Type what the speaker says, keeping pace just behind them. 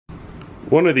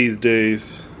One of these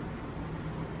days,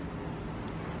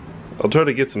 I'll try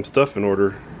to get some stuff in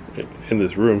order in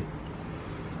this room.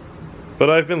 But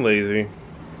I've been lazy.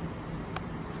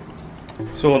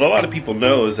 So what a lot of people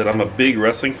know is that I'm a big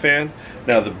wrestling fan.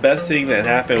 Now the best thing that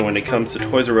happened when it comes to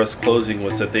Toys R Us closing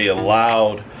was that they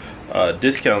allowed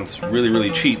discounts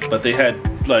really cheap, but they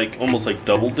had like almost like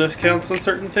double discounts on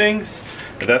certain things.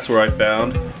 And that's where I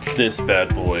found this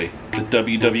bad boy, the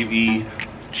WWE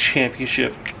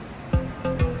Championship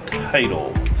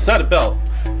title. It's not a belt,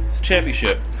 it's a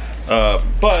championship.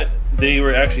 But they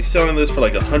were actually selling this for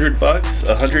like $100 bucks,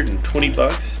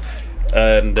 $120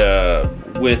 and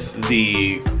with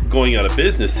the going out of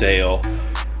business sale,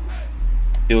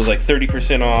 it was like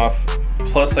 30% off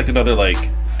plus like another like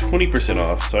 20%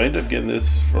 off. So I ended up getting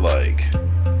this for like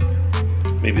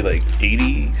maybe like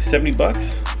 80-70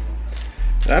 bucks.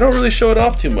 I don't really show it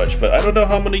off too much, but I don't know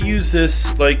how I'm gonna use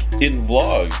this like in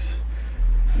vlogs.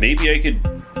 Maybe I could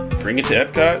bring it to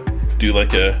Epcot, do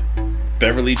like a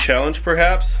Beverly challenge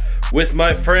perhaps with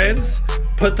my friends,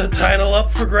 put the title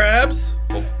up for grabs.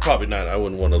 Well, probably not, I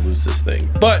wouldn't want to lose this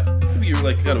thing, but it'd be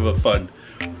like kind of a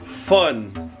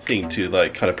fun thing to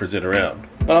like kind of present around.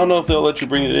 I don't know if they'll let you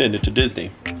bring it into Disney,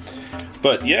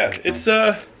 but yeah, it's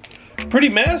pretty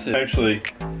massive actually.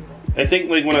 I think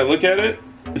like when I look at it,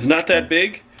 it's not that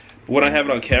big, but when I have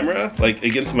it on camera, like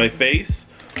against my face,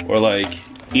 or like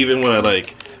even when I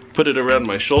like put it around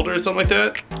my shoulder or something like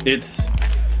that, it's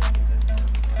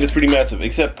pretty massive.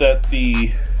 Except that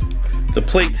the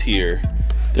plates here,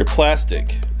 they're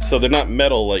plastic, so they're not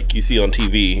metal like you see on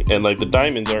TV, and like the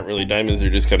diamonds aren't really diamonds, they're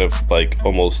just kind of like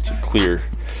almost clear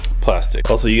plastic.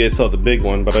 Also, you guys saw the big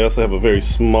one, but I also have a very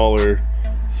smaller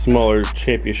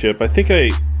championship. I think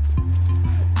I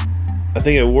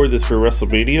wore this for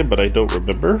WrestleMania, but I don't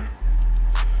remember.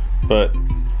 But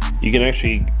you can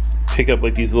actually pick up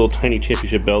like these little tiny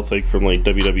championship belts like from like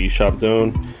WWE Shop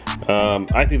Zone.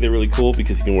 I think they're really cool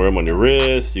because you can wear them on your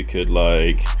wrist. You could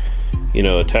like, you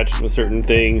know, attach them to certain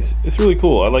things. It's really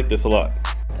cool. I like this a lot.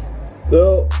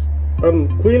 So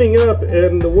I'm cleaning up,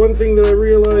 and the one thing that I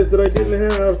realized that I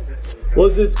didn't have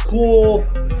was this cool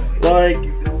like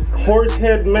horse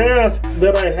head mask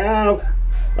that I have.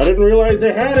 I didn't realize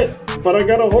I had it, but I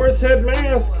got a horse head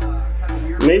mask.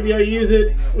 Maybe I use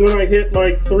it when I hit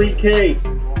like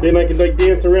 3K, then I can like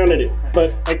dance around in it.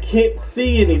 But I can't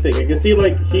see anything. I can see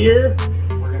like here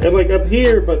and like up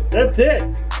here, but that's it.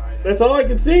 That's all I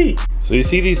can see. So you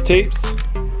see these tapes?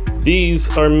 These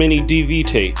are mini DV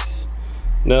tapes.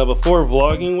 Now before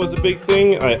vlogging was a big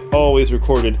thing, I always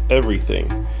recorded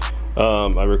everything.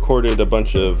 I recorded a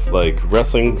bunch of like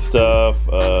wrestling stuff.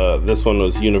 This one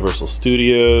was Universal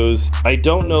Studios. I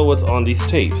don't know what's on these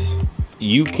tapes.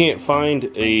 You can't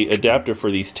find a adapter for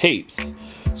these tapes.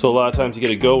 So a lot of times you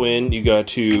gotta go in, you got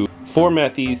to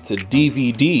format these to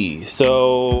DVD.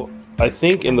 So I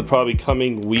think in the probably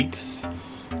coming weeks,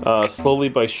 slowly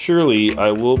but surely,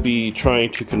 I will be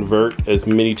trying to convert as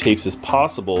many tapes as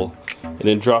possible and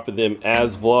then dropping them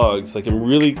as vlogs. Like, I'm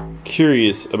really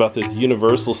curious about this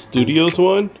Universal Studios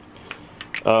one.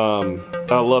 I'd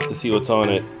love to see what's on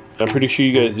it. I'm pretty sure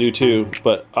you guys do too,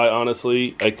 but I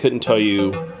honestly couldn't tell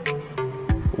you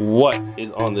what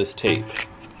is on this tape.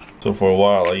 So for a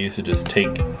while I used to just take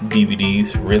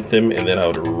DVDs, rent them, and then I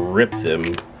would rip them,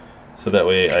 so that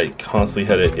way I constantly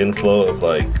had an inflow of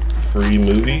like free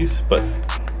movies. But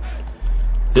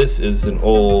this is an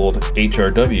old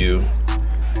HRW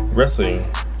wrestling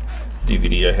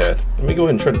DVD I had. Let me go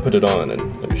ahead and try to put it on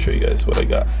and let me show you guys what I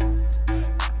got.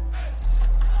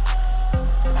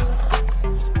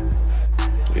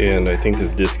 And I think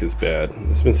this disc is bad.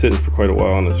 It's been sitting for quite a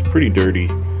while and it's pretty dirty.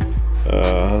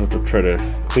 I'll have to try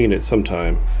to clean it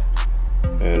sometime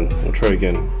and we'll try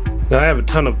again. Now I have a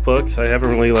ton of books. I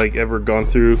haven't really like ever gone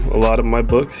through a lot of my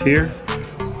books here.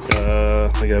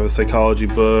 Like I have a psychology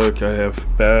book, I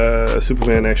have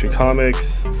Superman Action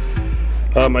Comics.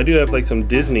 I do have like some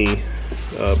Disney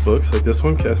books, like this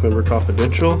one, Cast Member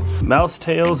Confidential. Mouse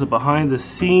Tales, a behind the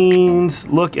scenes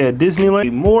look at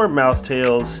Disneyland. More Mouse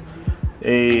Tales,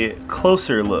 a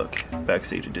closer look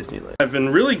backstage at Disneyland. I've been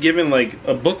really given like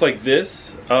a book like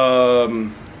this,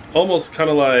 almost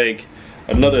kind of like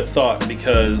another thought,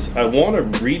 because I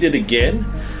want to read it again.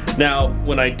 Now,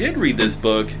 when I did read this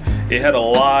book, it had a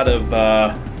lot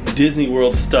of Disney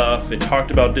World stuff. It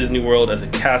talked about Disney World as a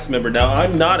cast member. Now,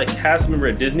 I'm not a cast member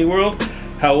at Disney World.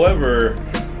 However,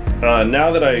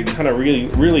 now that I kind of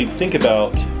really think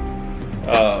about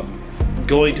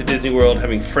going to Disney World,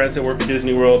 having friends that work at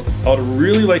Disney World, I would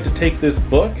really like to take this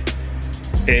book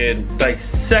and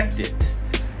dissect it,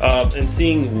 and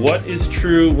seeing what is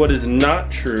true, what is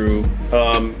not true,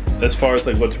 as far as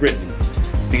like what's written.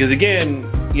 Because again,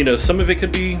 you know, some of it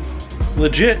could be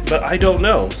legit, but I don't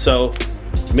know. So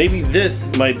maybe this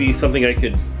might be something I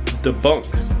could debunk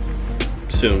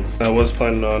soon. I was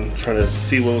planning on trying to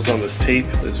see what was on this tape,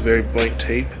 this very blank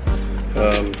tape.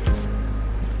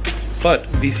 But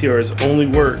VCRs only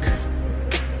work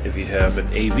if you have an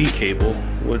AV cable,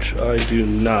 which I do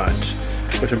not.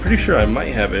 Which I'm pretty sure I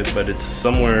might have it, but it's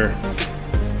somewhere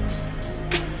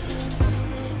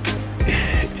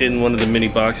in one of the mini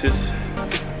boxes.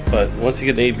 But once you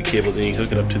get the AV cable, then you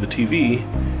hook it up to the TV,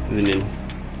 and then you,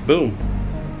 boom,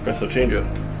 presto changeo.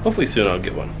 Hopefully soon I'll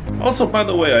get one. Also, by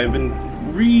the way, I've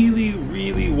been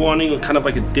really wanting kind of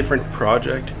like a different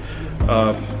project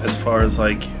as far as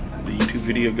like the YouTube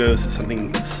video goes. It's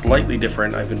something slightly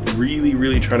different. I've been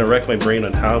really trying to rack my brain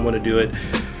on how I want to do it.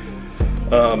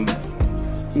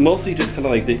 Mostly just kind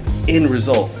of like the end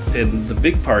result. And the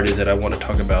big part is that I want to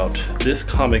talk about this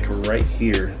comic right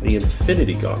here, the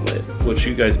Infinity Gauntlet, which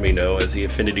you guys may know as the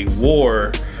Infinity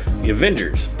War, the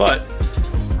Avengers. But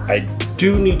I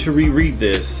do need to reread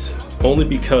this only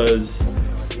because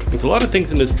there's a lot of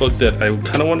things in this book that I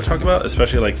kind of want to talk about,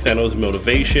 especially like Thanos'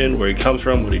 motivation, where he comes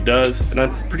from, what he does. And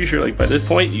I'm pretty sure like by this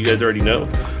point you guys already know.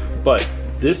 But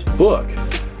this book,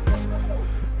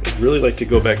 I'd really like to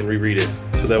go back and reread it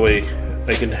so that way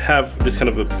I can have this kind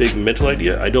of a big mental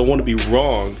idea. I don't want to be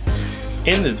wrong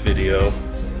in this video.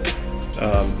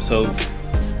 So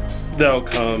that'll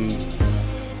come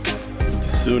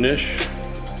soonish.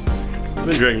 I've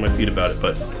been dragging my feet about it,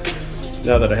 but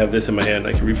now that I have this in my hand,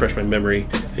 I can refresh my memory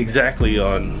exactly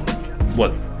on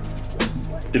what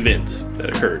events that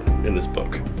occurred in this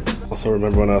book. Also,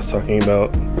 remember when I was talking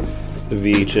about the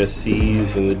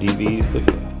VHS-Cs and the DVs? Look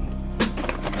at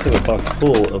that. It's in a box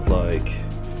full of like,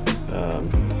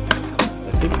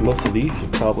 I think most of these are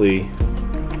probably,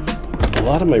 a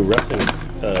lot of my wrestling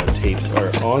tapes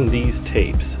are on these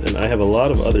tapes, and I have a lot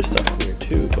of other stuff in here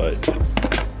too, but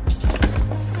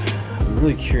I'm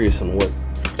really curious on what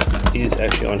is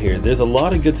actually on here. There's a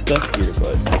lot of good stuff here,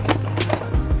 but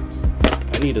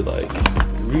I need to like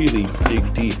really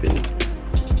dig deep and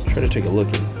try to take a look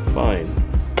and find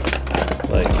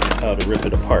like how to rip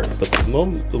it apart. But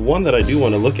the one that I do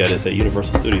want to look at is that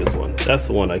Universal Studios one. That's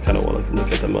the one I kind of want to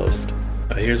look at the most.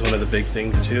 Here's one of the big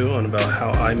things too on about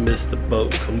how I missed the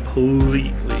boat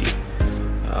completely.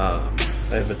 I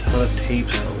have a ton of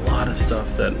tapes, a lot of stuff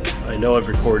that I know I've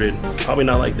recorded, probably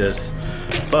not like this,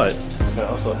 but I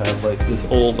also have like this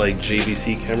old like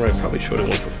JVC camera. I probably showed it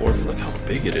once before, but look how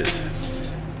big it is.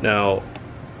 Now,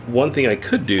 one thing I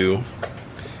could do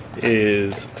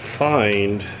is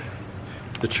find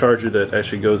the charger that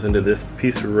actually goes into this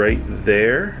piece right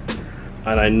there.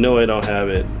 And I know I don't have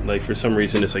it, like for some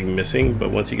reason it's like missing,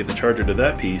 but once you get the charger to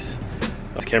that piece,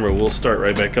 this camera will start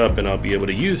right back up and I'll be able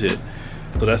to use it.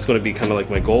 So that's going to be kind of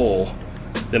like my goal.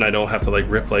 Then I don't have to like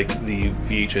rip like the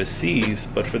VHS-Cs,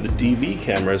 but for the DV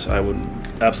cameras I would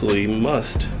absolutely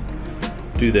must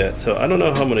do that. So I don't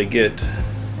know how I'm going to get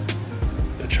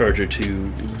a charger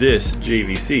to this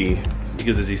JVC,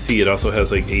 because as you see it also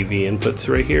has like AV inputs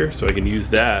right here, so I can use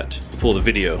that to pull the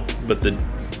video. But the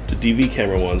DV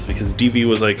camera ones, because DV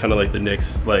was like kind of like the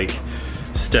next like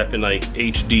step in like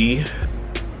HD,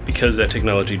 because that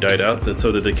technology died out, then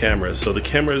so did the cameras. So the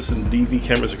cameras and DV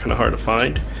cameras are kind of hard to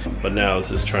find, but now it's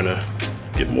just trying to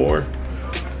get more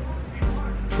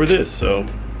for this. So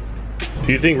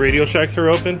do you think Radio Shacks are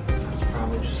open?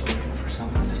 Probably just looking for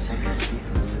something to sink his teeth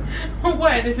into.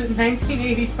 What, is it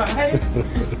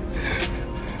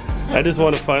 1985? I just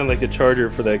want to find like a charger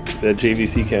for that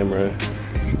JVC camera.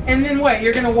 And then what,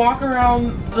 you're gonna walk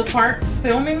around the parks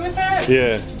filming with that?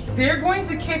 Yeah. They're going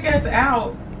to kick us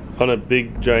out. On a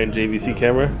big giant JVC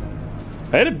camera?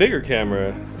 I had a bigger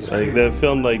camera, like that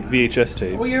filmed like VHS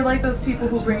tapes. Well, you're like those people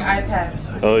who bring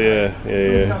iPads. Oh yeah.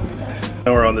 Please don't do that.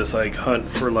 Now we're on this like hunt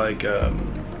for like,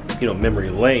 you know, memory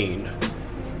lane.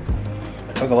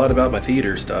 I talk a lot about my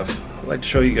theater stuff. I'd like to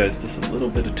show you guys just a little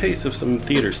bit of taste of some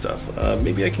theater stuff.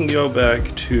 Maybe I can go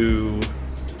back to,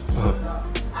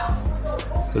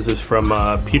 this is from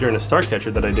Peter and the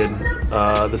Starcatcher that I did.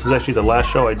 This is actually the last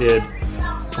show I did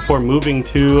before moving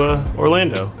to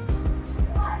Orlando.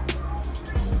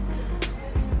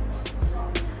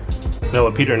 Now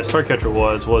what Peter and the Starcatcher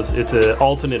was it's an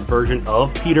alternate version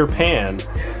of Peter Pan.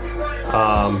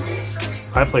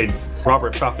 I played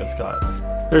Robert Falcon Scott.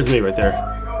 There's me right there.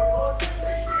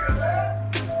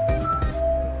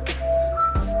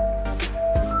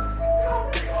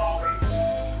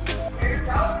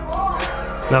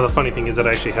 Now the funny thing is that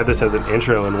I actually had this as an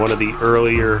intro in one of the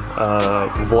earlier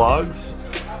vlogs,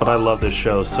 but I love this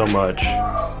show so much.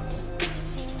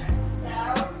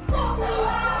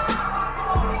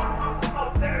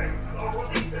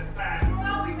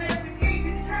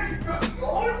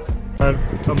 I'm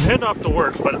heading off to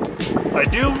work, but I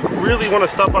do really want to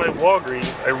stop by Walgreens.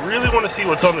 I really want to see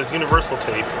what's on this Universal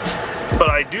tape, but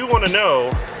I do want to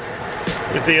know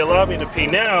if they allow me to pay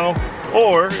now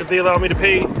or if they allow me to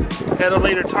pay at a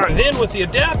later time. Then with the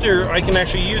adapter, I can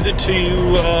actually use it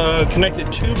to connect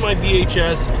it to my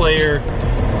VHS player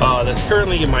that's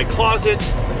currently in my closet,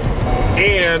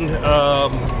 and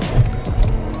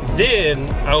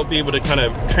then I'll be able to kind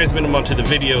of transmit them onto the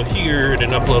video here and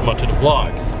then upload them onto the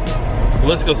blogs.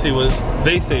 Let's go see what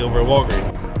they say over at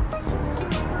Walgreens.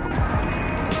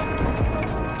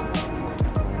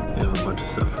 They have a bunch of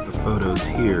stuff for the photos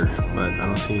here, but I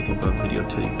don't see anything about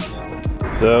videotapes.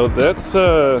 So that's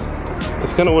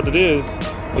kind of what it is.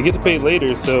 I get to pay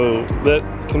later, so that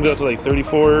comes out to like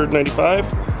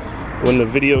 $34.95 when the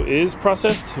video is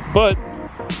processed, but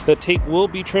that tape will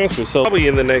be transferred. So probably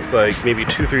in the next like maybe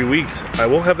 2-3 weeks, I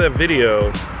will have that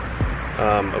video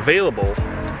available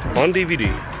on DVD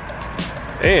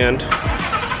and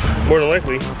more than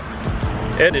likely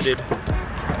edited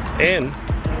and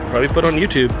probably put on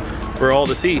YouTube for all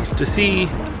to see.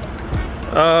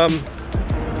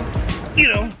 You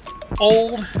know,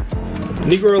 old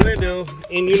Negro Orlando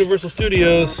in Universal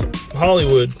Studios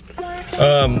Hollywood,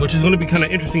 which is going to be kind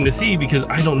of interesting to see because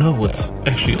I don't know what's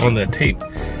actually on that tape.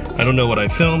 I don't know what I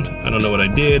filmed, I don't know what I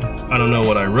did, I don't know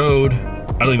what I rode,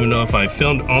 I don't even know if I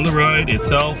filmed on the ride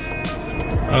itself.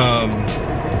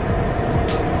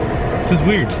 This is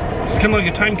weird. It's kind of like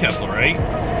a time capsule, right?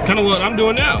 Kind of what I'm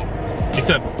doing now,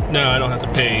 except now I don't have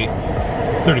to pay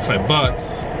 35 bucks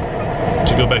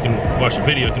to go back and watch the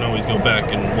video. I can always go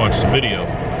back and watch the video.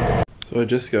 So I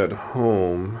just got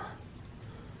home,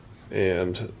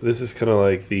 and this is kind of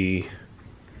like the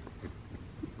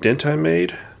dent I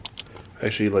made. I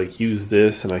actually like used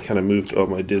this, and I kind of moved all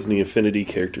my Disney Infinity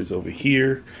characters over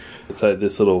here inside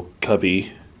this little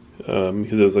cubby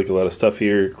because there was like a lot of stuff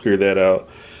here. Cleared that out,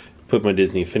 put my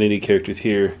Disney Infinity characters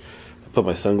here, I put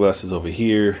my sunglasses over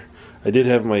here. I did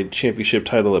have my championship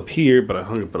title up here, but I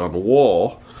hung it on the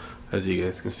wall, as you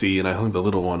guys can see, and I hung the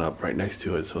little one up right next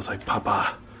to it. So it's like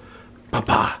Papa,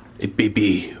 Papa, a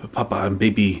baby, Papa and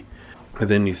baby. And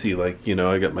then you see, like, you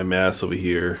know, I got my mask over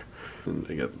here, and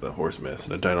I got the horse mask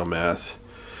and a dino mask,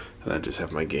 and I just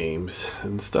have my games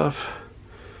and stuff.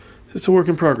 It's a work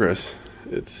in progress.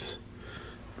 It's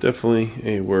definitely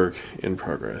a work in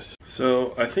progress.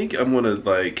 So I think I'm gonna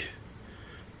like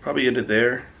probably end it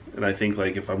there. And I think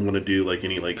like if I'm gonna do like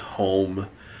any like home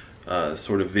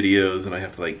sort of videos and I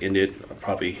have to like end it, I'll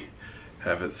probably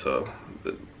have it so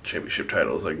the championship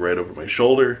title is like right over my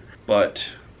shoulder. But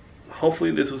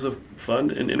hopefully this was a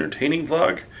fun and entertaining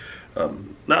vlog.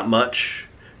 Not much,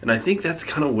 and I think that's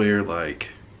kind of where like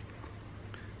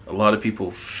a lot of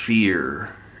people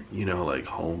fear, you know, like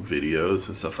home videos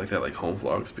and stuff like that, like home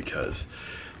vlogs, because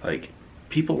like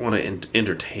people want to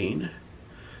entertain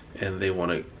and they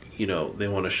want to, you know, they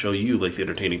want to show you like the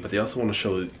entertaining, but they also want to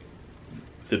show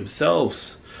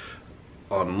themselves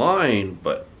online.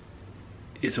 But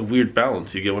it's a weird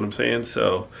balance, you get what I'm saying?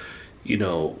 So, you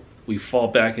know, we fall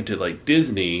back into like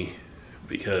Disney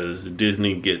because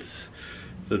Disney gets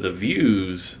the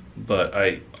views, but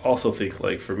I also think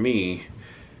like for me,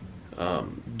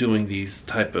 doing these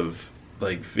type of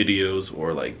like videos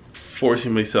or like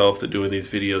forcing myself to doing these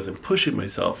videos and pushing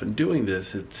myself and doing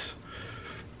this, it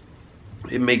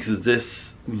makes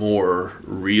this more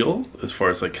real as far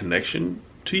as like connection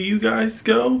to you guys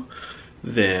go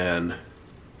than,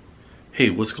 hey,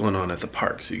 what's going on at the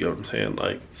parks? You get what I'm saying?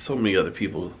 Like so many other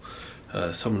people,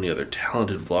 so many other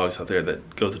talented vlogs out there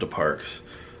that go to the parks,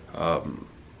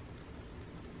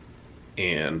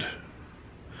 and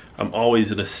I'm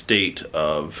always in a state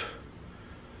of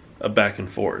a back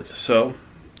and forth. So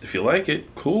if you like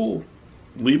it, cool,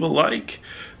 leave a like,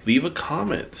 leave a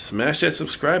comment, smash that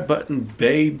subscribe button,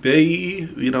 baby,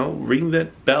 you know, ring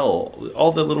that bell,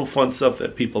 all the little fun stuff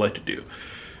that people like to do.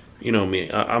 You know me,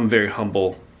 I'm very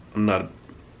humble. I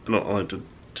don't like to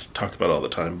just talk about it all the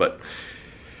time, but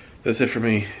that's it for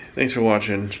me. Thanks for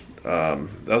watching. That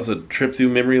was a trip through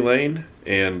memory lane,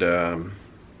 and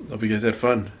hope you guys had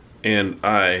fun. And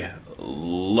I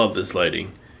love this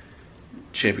lighting.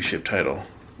 Championship title.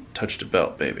 Touch the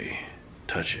belt, baby.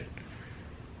 Touch it.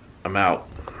 I'm out.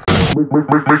 Make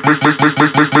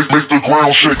the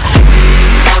ground shake.